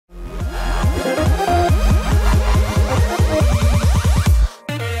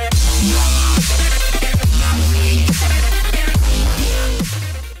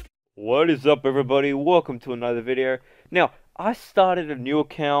is up, everybody? Welcome to another video. Now, I started a new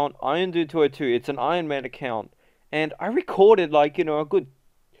account, IronDude202. It's an Iron Man account, and I recorded a good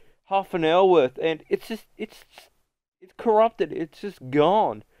half an hour worth, and it's corrupted. It's just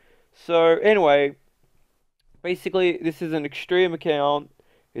gone. So anyway, basically, this is an extreme account.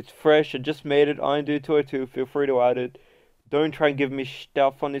 It's fresh. I just made it. IronDude202. Feel free to add it. Don't try and give me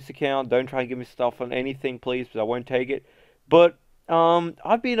stuff on this account. Don't try and give me stuff on anything, please, because I won't take it. But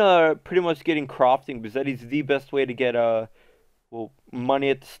I've been pretty much getting crafting because that is the best way to get money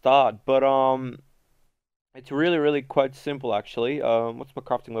at the start. But it's really quite simple actually. What's my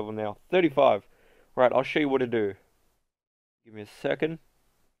crafting level now? 35. Right, I'll show you what to do. Give me a second.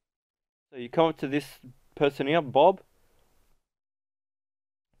 So you come up to this person here, Bob.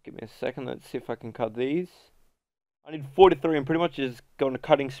 Give me a second. Let's see if I can cut these. I need 43 and pretty much just go on a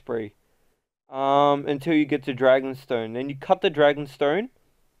cutting spree. Until you get to Dragonstone. Then you cut the Dragonstone,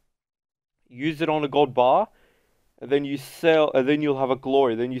 use it on a gold bar, and then you sell, and then you'll have a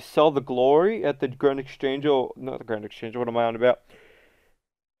glory. Then you sell the glory at the Grand Exchange, or not the Grand Exchange, what am I on about?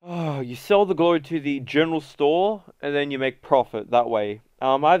 Oh, you sell the glory to the general store, and then you make profit that way.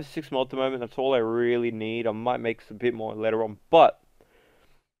 I have 6 mil at the moment, that's all I really need. I might make a bit more later on, but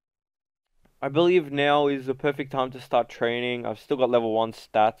I believe now is the perfect time to start training. I've still got level 1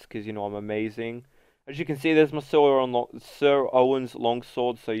 stats because, you know, I'm amazing. As you can see, there's my Sir Owen's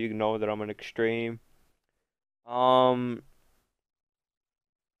longsword, so you know that I'm an extreme. And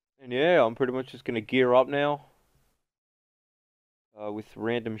yeah, I'm pretty much just gonna gear up now. With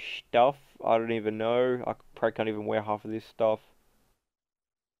random stuff. I don't even know. I probably can't even wear half of this stuff.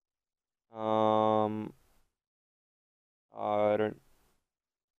 I don't.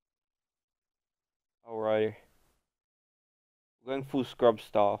 Alright. We're going full scrub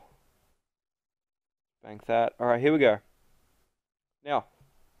style. Bank that. Alright, here we go. Now,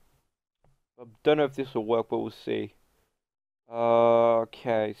 I don't know if this will work, but we'll see.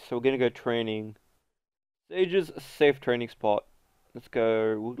 Okay, so we're gonna go training. Sage's a safe training spot. Let's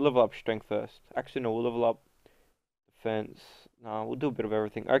go. We'll level up strength first. Actually, no, we'll level up defense. No, we'll do a bit of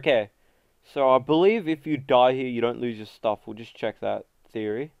everything. Okay, so I believe if you die here, you don't lose your stuff. We'll just check that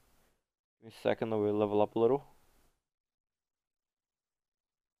theory. Give me a second, then we'll level up a little.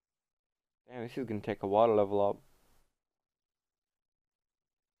 Damn, this is gonna take a while to level up.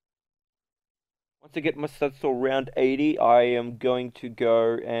 Once I get my stats to around 80, I am going to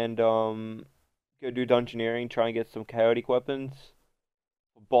go and go do dungeoneering, try and get some chaotic weapons,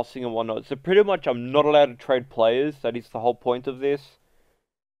 bossing and whatnot. So pretty much I'm not allowed to trade players. That is the whole point of this.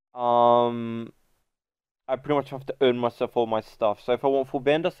 I pretty much have to earn myself all my stuff. So if I want full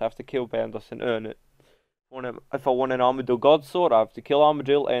Bandos, I have to kill Bandos and earn it. If I want an Armadil God Sword, I have to kill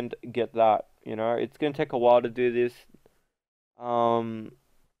Armadil and get that. You know, it's gonna take a while to do this. But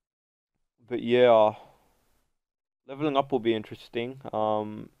yeah, leveling up will be interesting.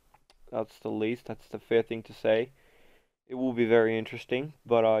 That's the least. That's the fair thing to say. It will be very interesting.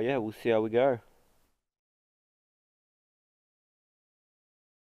 But yeah, we'll see how we go.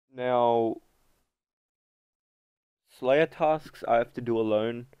 Now, Slayer tasks I have to do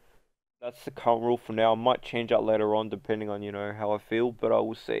alone. That's the current rule for now. I might change that later on depending on, you know, how I feel, but I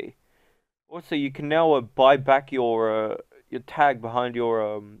will see. Also, you can now buy back your tag behind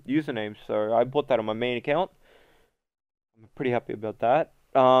your username. So I bought that on my main account. I'm pretty happy about that.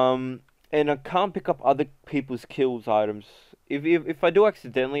 And I can't pick up other people's kills items. If I do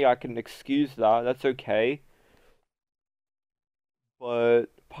accidentally, I can excuse that. That's okay. But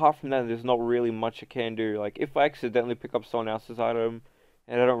apart from that, there's not really much I can do. Like, if I accidentally pick up someone else's item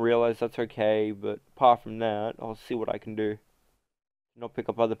and I don't realize, that's okay. But apart from that, I'll see what I can do. Not pick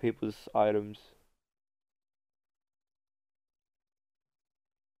up other people's items.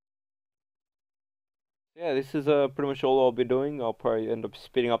 Yeah, this is pretty much all I'll be doing. I'll probably end up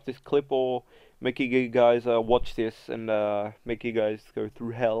speeding up this clip or making you guys watch this and make you guys go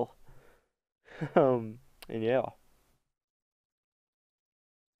through hell. And yeah.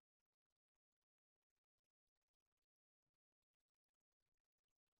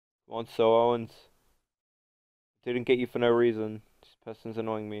 Come on, so Owens. Didn't get you for no reason. This person's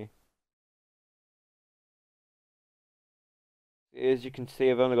annoying me. As you can see,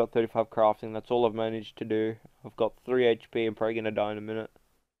 I've only got 35 crafting. That's all I've managed to do. I've got 3 HP. I'm probably gonna die in a minute.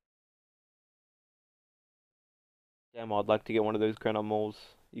 Damn, I'd like to get one of those granite moles.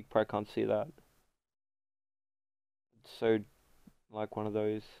 You probably can't see that. It's so like one of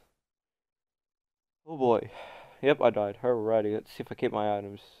those. Oh boy. Yep, I died. Alrighty, let's see if I keep my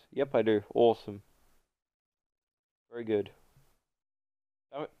items. Yep, I do. Awesome. Very good.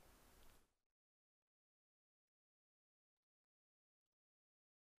 Damn it.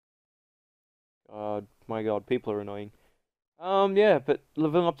 My God, people are annoying. Yeah, but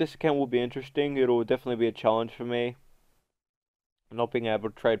leveling up this account will be interesting. It'll definitely be a challenge for me. Not being able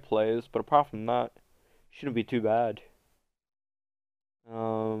to trade players, but apart from that, shouldn't be too bad.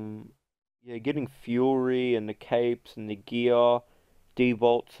 Um, yeah, getting Fury and the capes and the gear,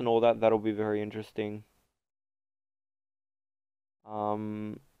 D-bolts and all that, that'll be very interesting.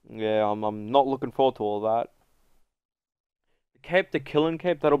 Um, yeah, I'm not looking forward to all that. The cape, the killing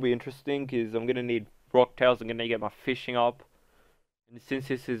cape, that'll be interesting because I'm gonna need rock tails. I'm gonna get my fishing up, and since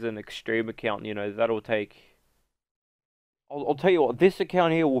this is an extreme account, that'll take. I'll tell you what, this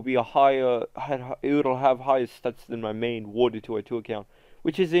account here will be a it'll have higher stats than my main Water 202 account,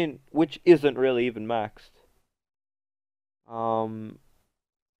 which isn't really even maxed. Um,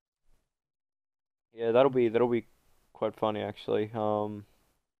 yeah, that'll be quite funny actually. Don't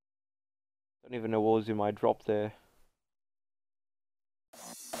even know what was in my drop there.